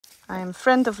I am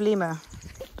friend of lemur.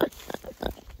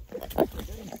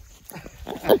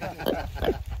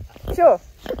 Sure,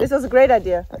 this was a great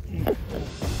idea.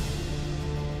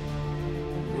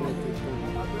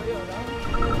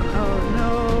 Oh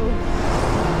no.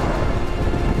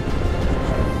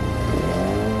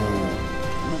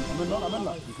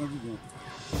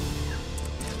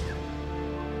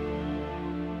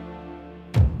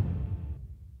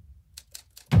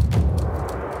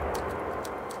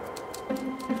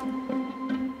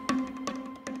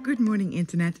 Good morning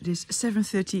internet, it is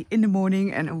 7:30 in the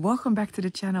morning and welcome back to the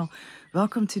channel.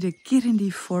 Welcome to the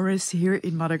Kirindy forest here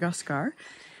in Madagascar.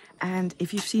 And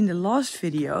if you've seen the last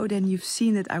video, then you've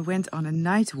seen that I went on a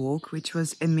night walk, which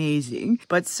was amazing.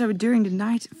 But so during the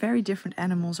night, very different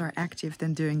animals are active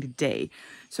than during the day.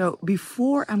 So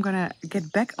before I'm gonna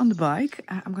get back on the bike,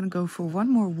 I'm gonna go for one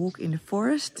more walk in the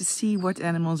forest to see what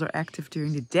animals are active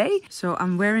during the day. So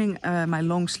I'm wearing my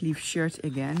long sleeve shirt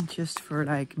again, just for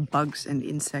like bugs and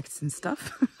insects and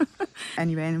stuff.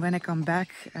 Anyway, and when I come back,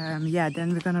 yeah,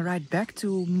 then we're gonna ride back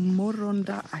to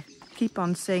Morondava. I keep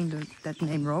on saying that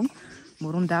name wrong.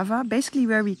 Morondava, basically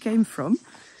where we came from.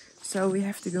 So we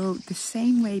have to go the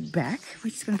same way back,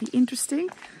 which is going to be interesting.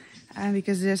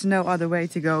 Because there's no other way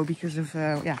to go because of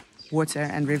yeah, water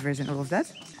and rivers and all of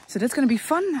that. So that's going to be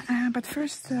fun. But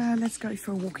first, let's go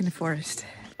for a walk in the forest.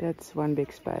 That's one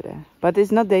big spider. But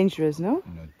it's not dangerous, no?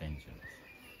 Not dangerous.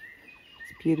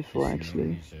 It's beautiful,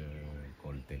 actually. It's a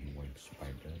golden web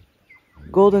spider.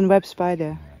 Golden web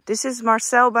spider. This is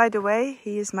Marcel, by the way.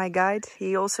 He is my guide.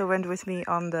 He also went with me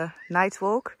on the night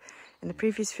walk in the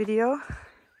previous video.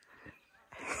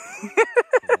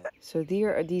 So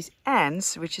there are these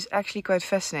ants, which is actually quite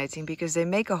fascinating because they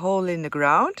make a hole in the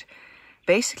ground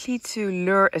basically to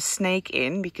lure a snake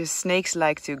in, because snakes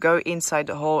like to go inside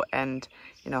the hole and,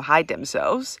 you know, hide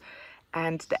themselves.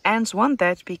 And the ants want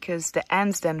that because the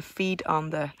ants then feed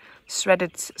on the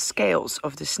shredded scales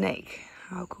of the snake.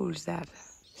 How cool is that?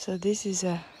 So this is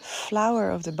a flower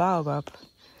of the baobab.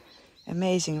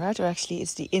 Amazing, right? Or actually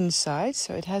it's the inside.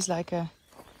 So it has like a...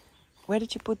 Where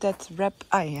did you put that wrap?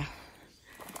 Ah, yeah.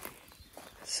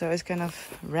 So it's kind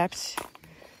of wrapped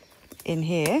in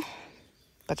here.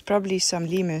 But probably some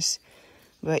lemurs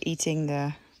were eating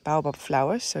the baobab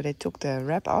flowers. So they took the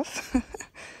wrap off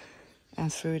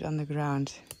and threw it on the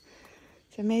ground.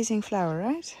 It's an amazing flower,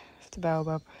 right? Of the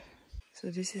baobab.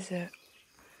 So this is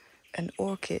an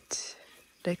orchid.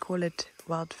 They call it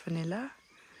wild vanilla,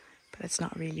 but it's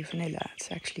not really vanilla.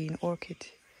 It's actually an orchid.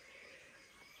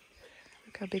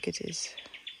 Look how big it is.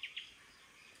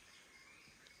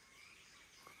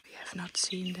 We have not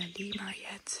seen the lemur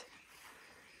yet.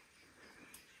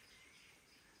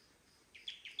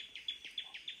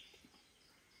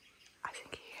 I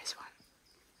think he is one.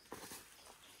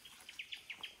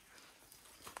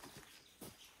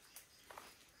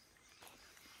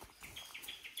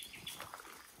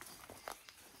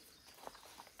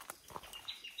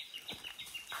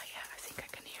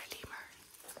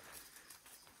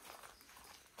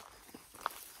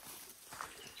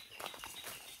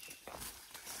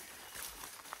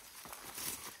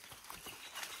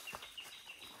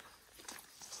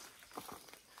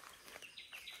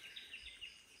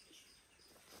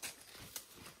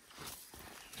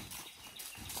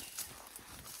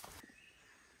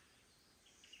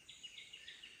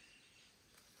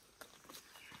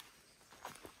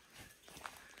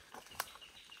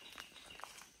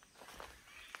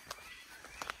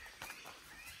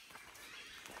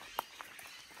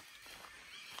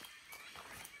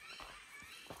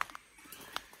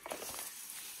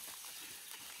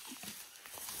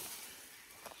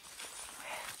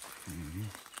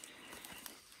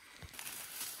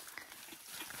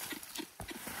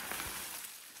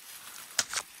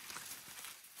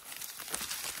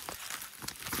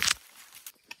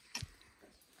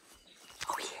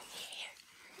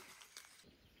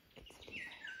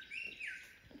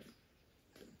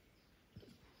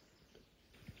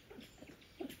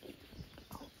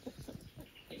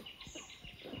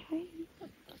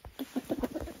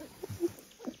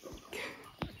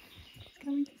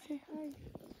 Coming to say hi.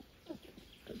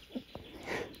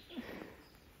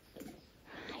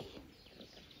 Hi.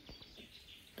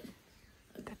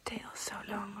 The tail's so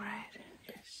long, right?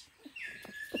 Yes.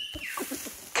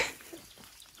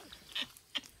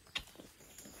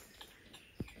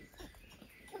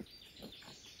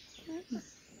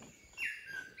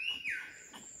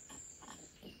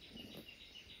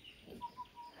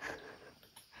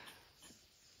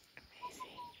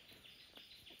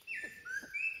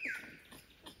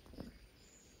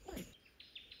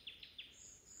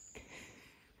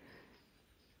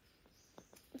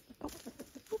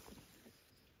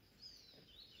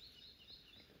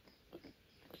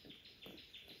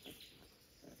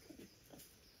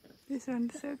 This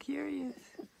one's so curious.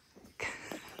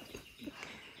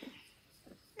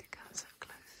 It comes so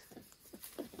close.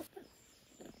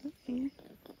 Okay.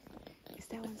 Is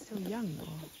that one still young or?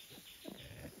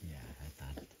 Yeah, I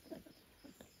thought. Yeah,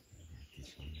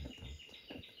 this one I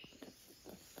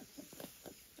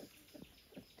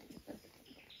thought.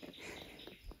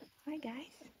 Hi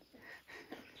guys.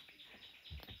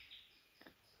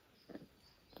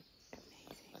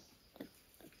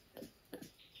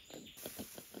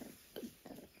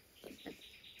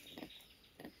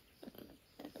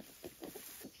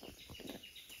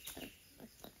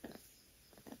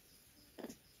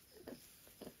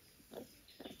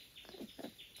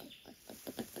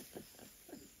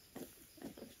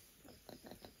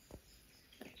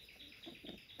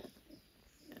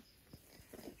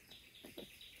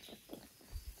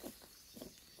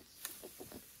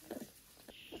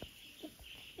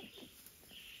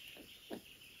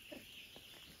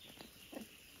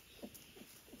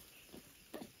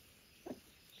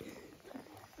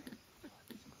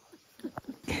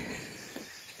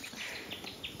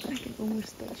 I can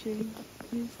almost touch him.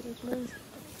 He's so close.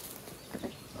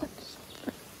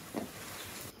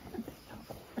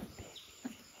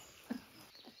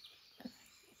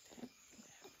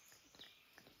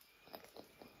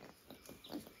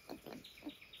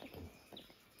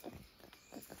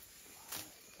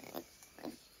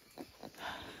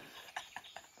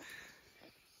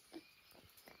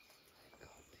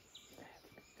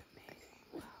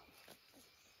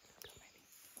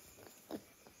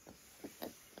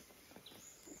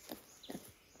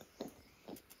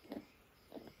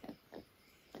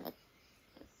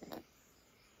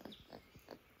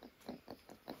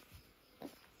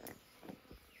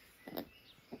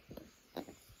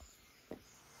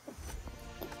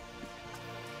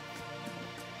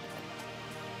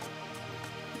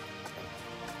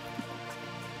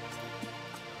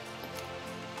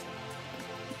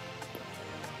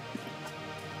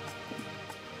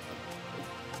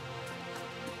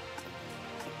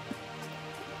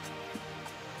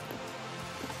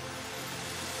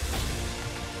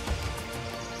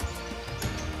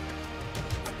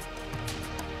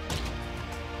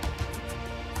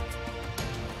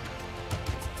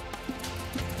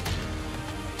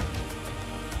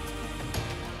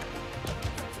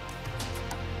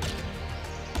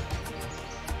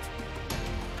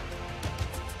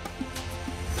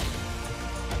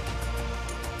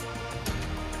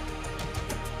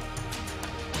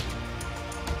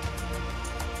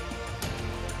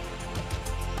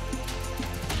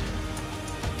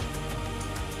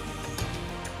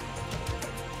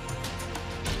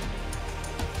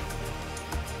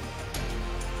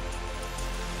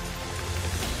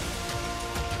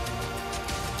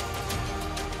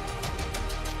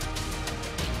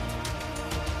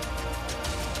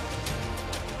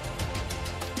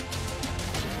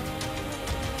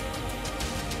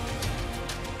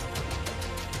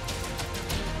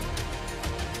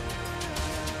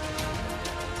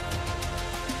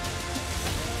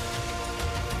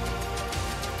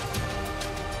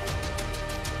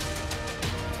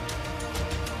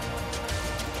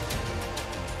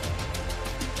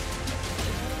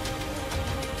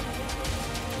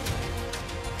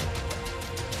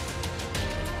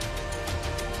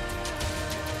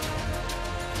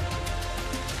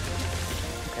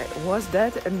 Was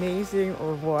that amazing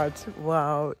or what?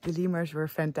 Wow, the lemurs were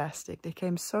fantastic. They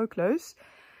came so close.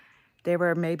 They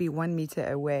were maybe 1 meter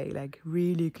away, like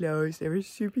really close. They were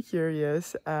super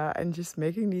curious and just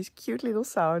making these cute little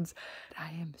sounds.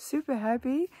 I am super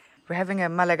happy. We're having a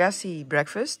Malagasy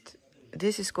breakfast.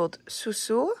 This is called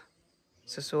sousou,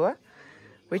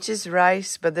 which is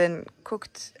rice, but then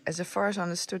cooked, as far as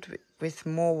understood, with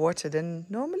more water than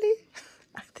normally,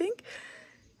 I think,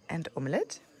 and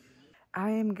omelette.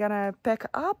 I am gonna pack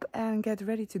up and get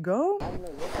ready to go.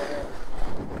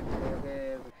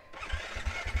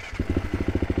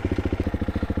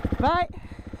 Bye!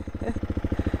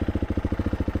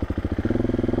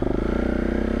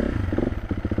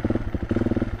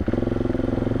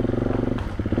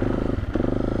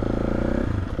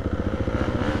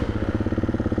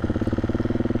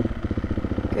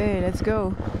 Okay, let's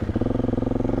go.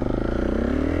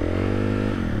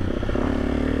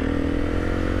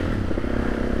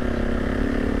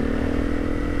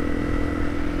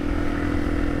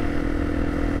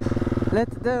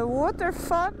 Let the water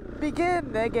fun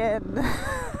begin again.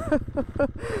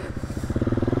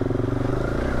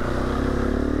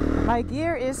 My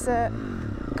gear is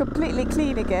completely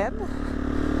clean again.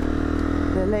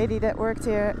 The lady that worked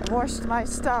here washed my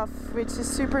stuff, which is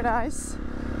super nice.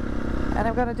 And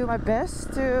I'm gonna do my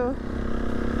best to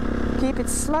keep it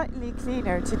slightly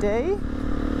cleaner today.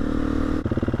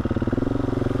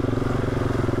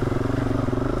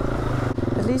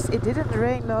 least it didn't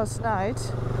rain last night.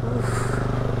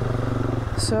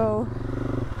 Oof. So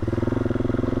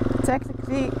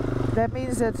technically that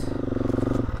means that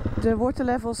the water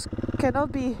levels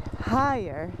cannot be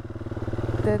higher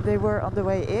than they were on the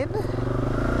way in,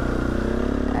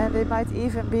 and they might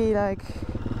even be like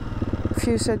a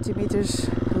few centimeters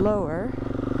lower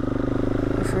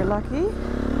if you're lucky.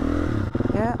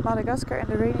 Yeah, Madagascar in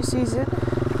the rainy season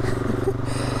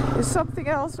is something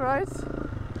else, right?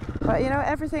 But you know,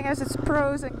 everything has its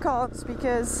pros and cons,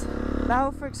 because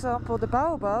now, for example, the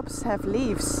baobabs have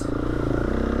leaves,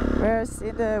 whereas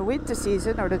in the winter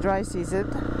season or the dry season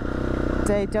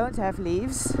they don't have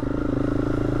leaves.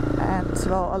 And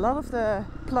well, a lot of the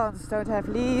plants don't have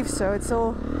leaves, so it's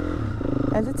all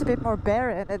a little bit more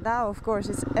barren. And now, of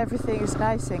course, everything is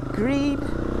nice and green.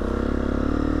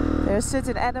 There are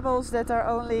certain animals that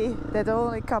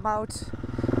only come out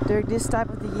during this time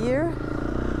of the year.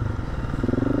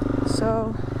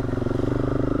 So,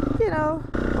 you know,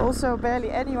 also barely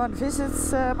anyone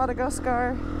visits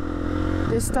Madagascar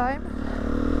this time.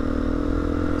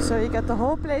 So you got the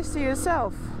whole place to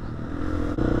yourself.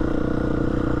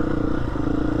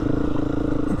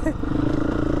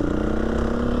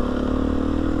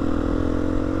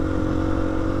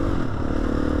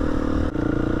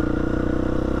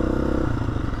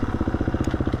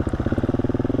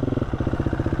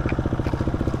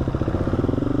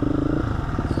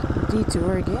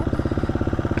 Detour again.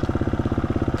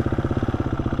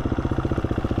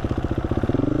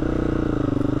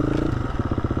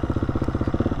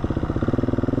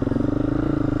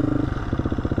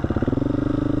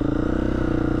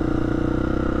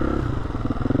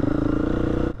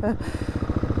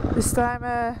 This time,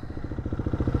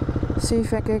 see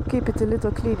if I can keep it a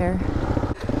little cleaner.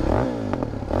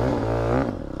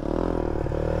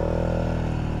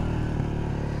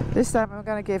 This time I'm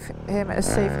gonna give him a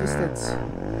safe distance.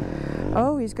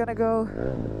 Oh, he's gonna go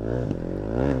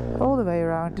all the way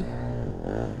around.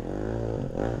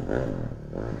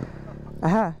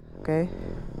 Aha, okay.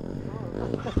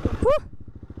 Woo!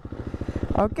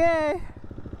 Okay.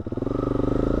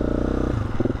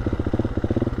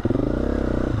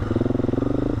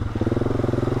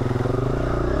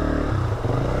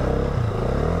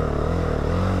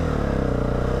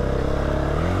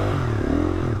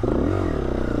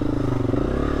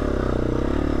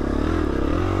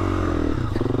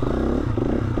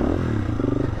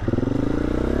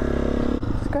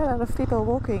 Of people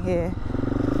walking here.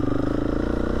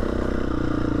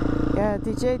 Yeah,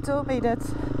 DJ told me that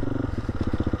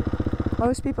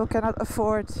most people cannot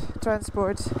afford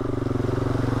transport,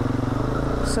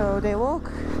 so they walk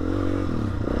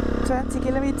 20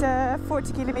 kilometer,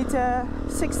 40 kilometer,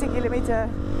 60 kilometer.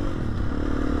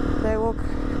 They walk.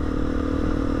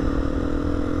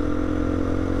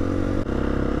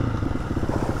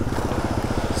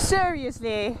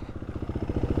 Seriously?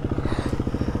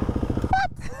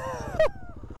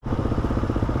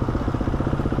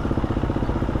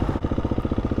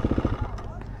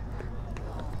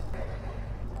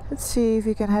 Let's see if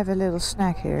we can have a little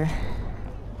snack here.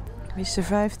 We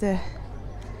survived the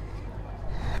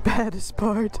baddest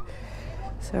part,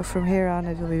 so from here on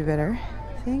it will be better,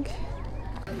 I think.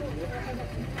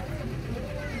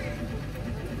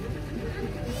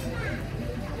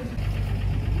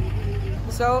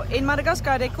 So in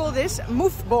Madagascar they call this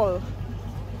moefbol,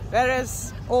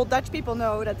 whereas all Dutch people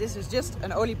know that this is just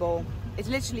an oliebol. It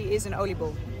literally is an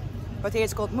oliebol, but here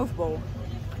it's called moefbol.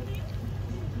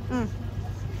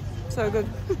 So good.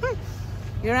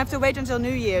 You don't have to wait until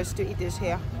New Year's to eat this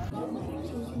here.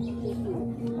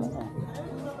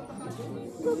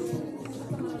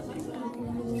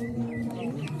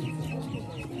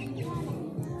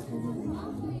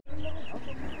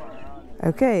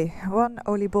 Okay, one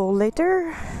oliebol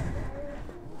later.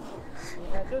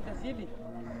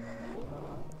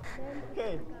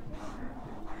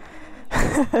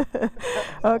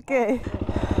 Okay.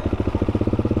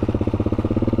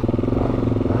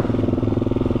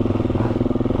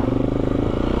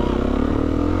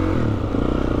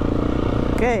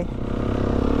 Okay,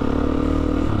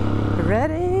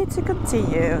 ready to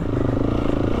continue.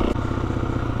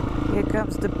 Here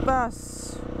comes the bus.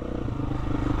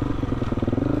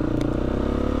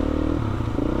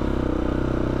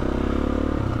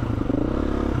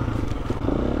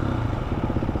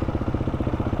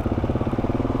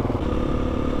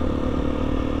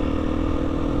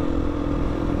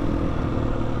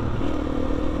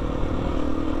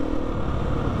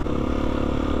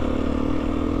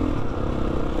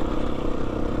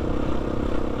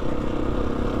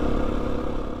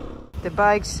 The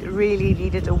bikes really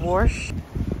needed a wash.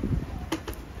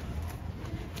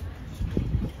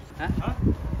 Huh?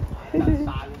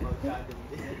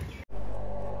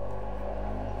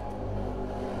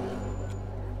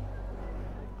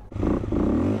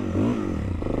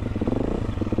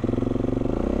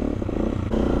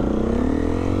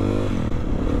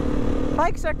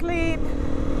 brakes are clean.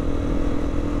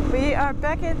 We are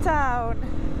back in town.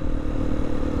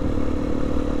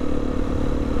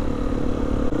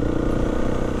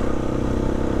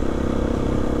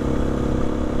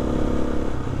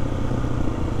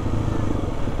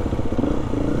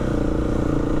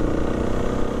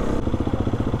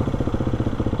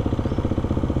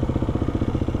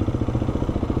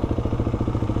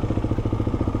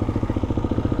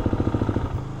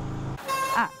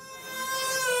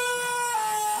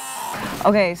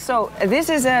 Okay, so this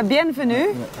is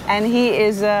Bienvenue, and he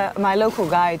is my local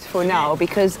guide for now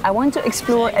because I want to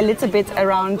explore a little bit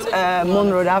around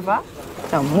Morondava.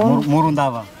 No,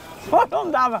 Morondava.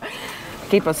 Morondava. I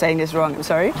keep on saying this wrong, I'm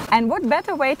sorry. And what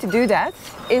better way to do that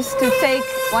is to take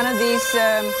one of these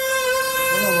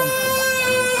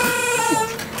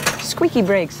squeaky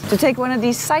brakes. To take one of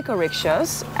these cycle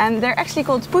rickshaws, and they're actually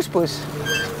called poes-poes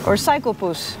or cycle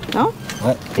poes, no?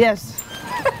 What? Yes.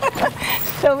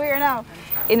 So we are now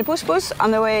in the poes-poes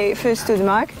on the way first to the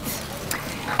market,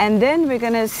 and then we're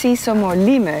gonna see some more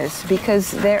lemurs because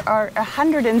there are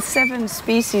 107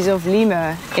 species of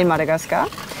lemur in Madagascar.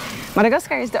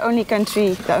 Madagascar is the only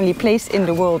country, the only place in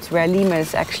the world where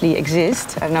lemurs actually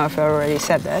exist. I don't know if I already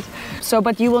said that. So,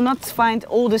 but you will not find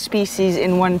all the species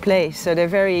in one place. So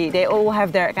they all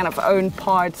have their kind of own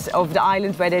parts of the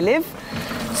island where they live.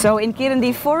 So in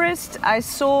Kirindy forest, I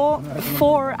saw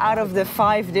 4 out of the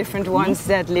 5 different ones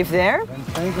that live there.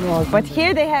 But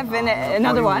here they have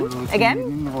another one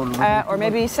again, or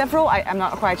maybe several, I'm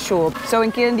not quite sure. So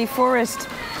in Kirindy forest,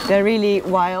 they're really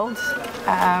wild.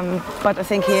 But I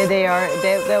think here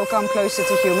they'll come closer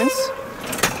to humans.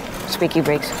 Squeaky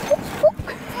brakes.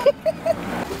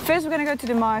 First we're gonna go to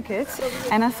the market,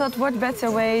 and I thought what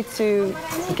better way to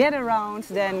get around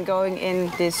than going in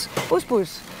this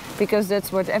poes-poes, because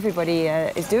that's what everybody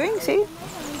is doing, see?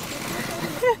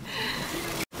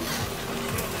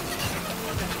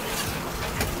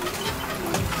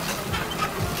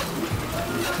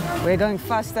 We're going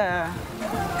faster.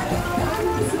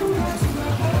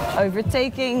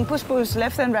 Overtaking poes-poes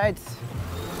left and right.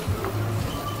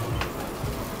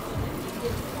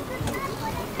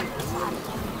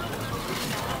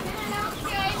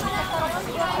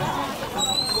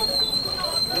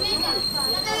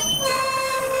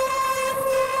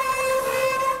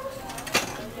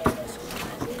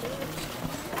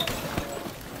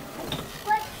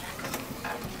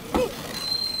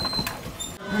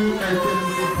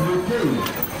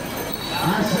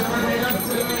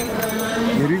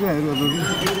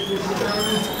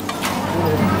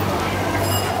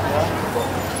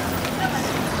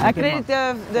 I credit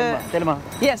the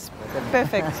yes,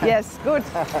 perfect, yes, good.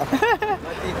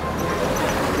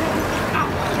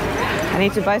 I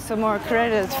need to buy some more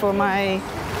credits for my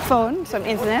phone, some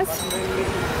internet.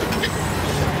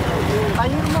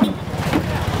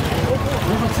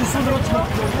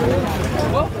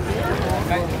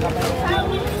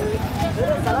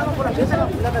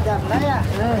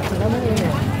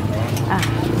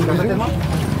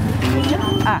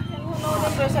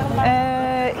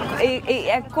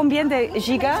 Et combien de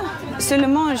gigas?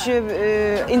 Seulement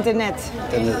internet.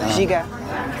 Giga.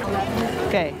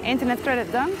 Okay, internet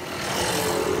credit done.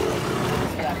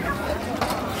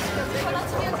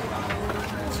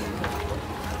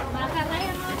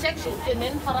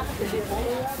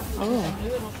 Oh.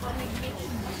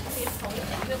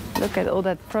 Look at all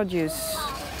that produce.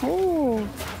 Oh.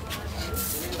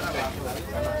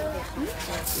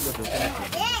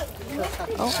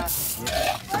 Oh.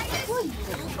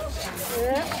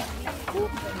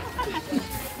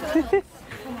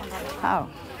 Wow.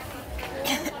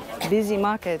 Busy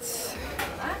markets.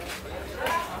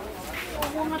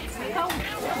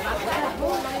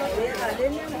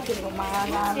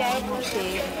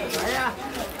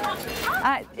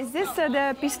 Is this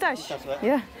the pistache?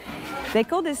 Yeah. They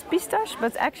call this pistache,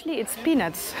 but actually it's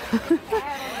peanuts.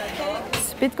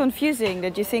 It's a bit confusing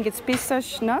that you think it's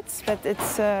pistache nuts, but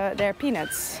it's they're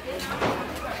peanuts.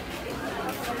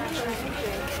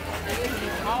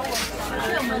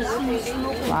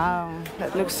 Wow,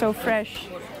 that looks so fresh.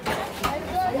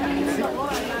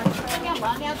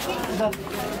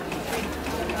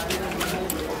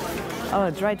 Oh,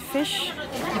 dried fish.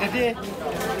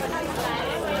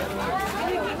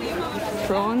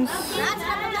 Prawns.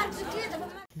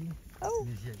 Oh,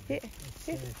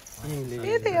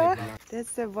 here they are.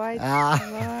 That's the white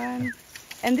one.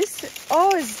 And this,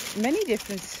 oh, is many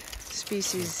different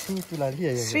species.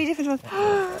 3 different ones.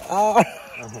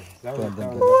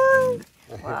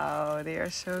 Wow, they are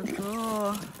so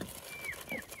cool.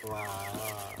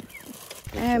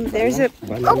 There's a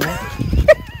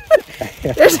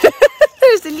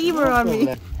there's the lemur on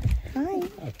me. Hi.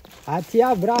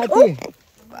 Atia, brati.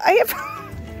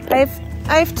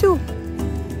 I have two.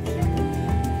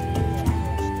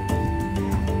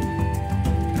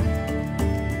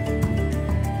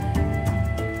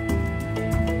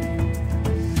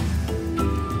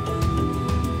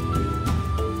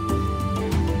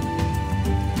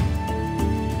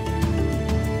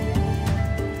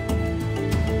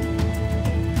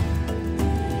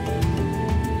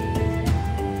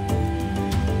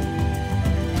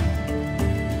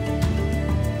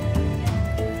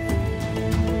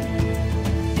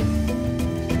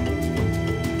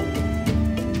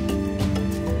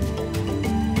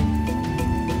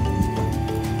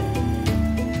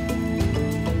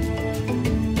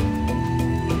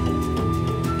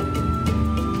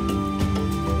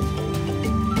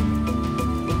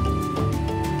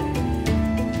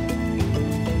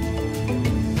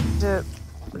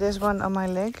 There's one on my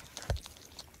leg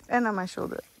and on my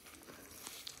shoulder.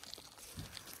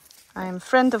 I am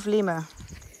friend of lemur.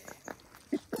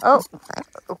 Oh,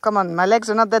 come on, my legs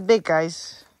are not that big,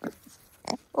 guys.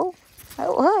 Oh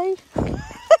hi.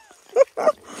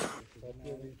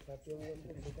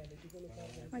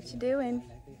 What you doing?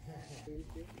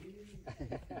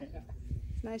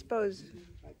 Nice pose.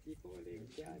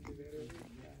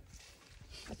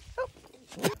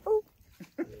 Oh.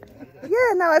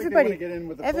 Yeah, now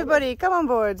everybody, come on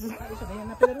board.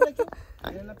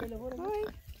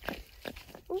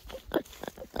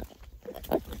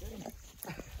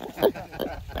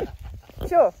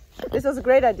 Sure, this was a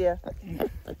great idea.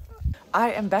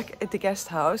 I am back at the guest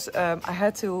house. I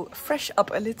had to fresh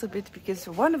up a little bit because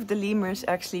one of the lemurs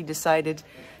actually decided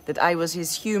that I was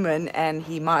his human and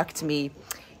he marked me.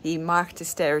 He marked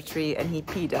his territory and he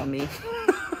peed on me.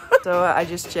 So I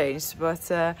just changed, but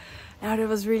now that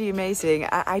was really amazing.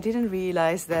 I didn't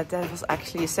realize that that was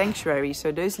actually a sanctuary.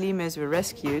 So those lemurs were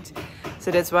rescued.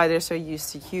 So that's why they're so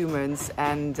used to humans.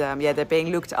 And yeah, they're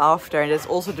being looked after. And that's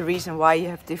also the reason why you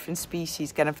have different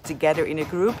species kind of together in a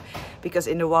group. Because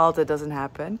in the wild that doesn't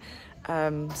happen.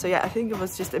 So yeah, I think it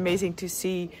was just amazing to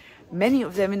see many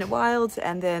of them in the wild,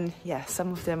 and then yeah,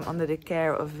 some of them under the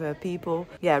care of people.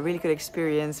 Yeah, really good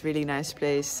experience, really nice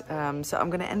place. So I'm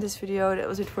gonna end this video. That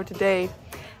was it for today.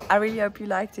 I really hope you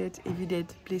liked it. If you did,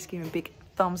 please give me a big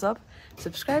thumbs up,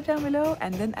 subscribe down below,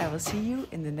 and then I will see you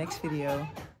in the next video.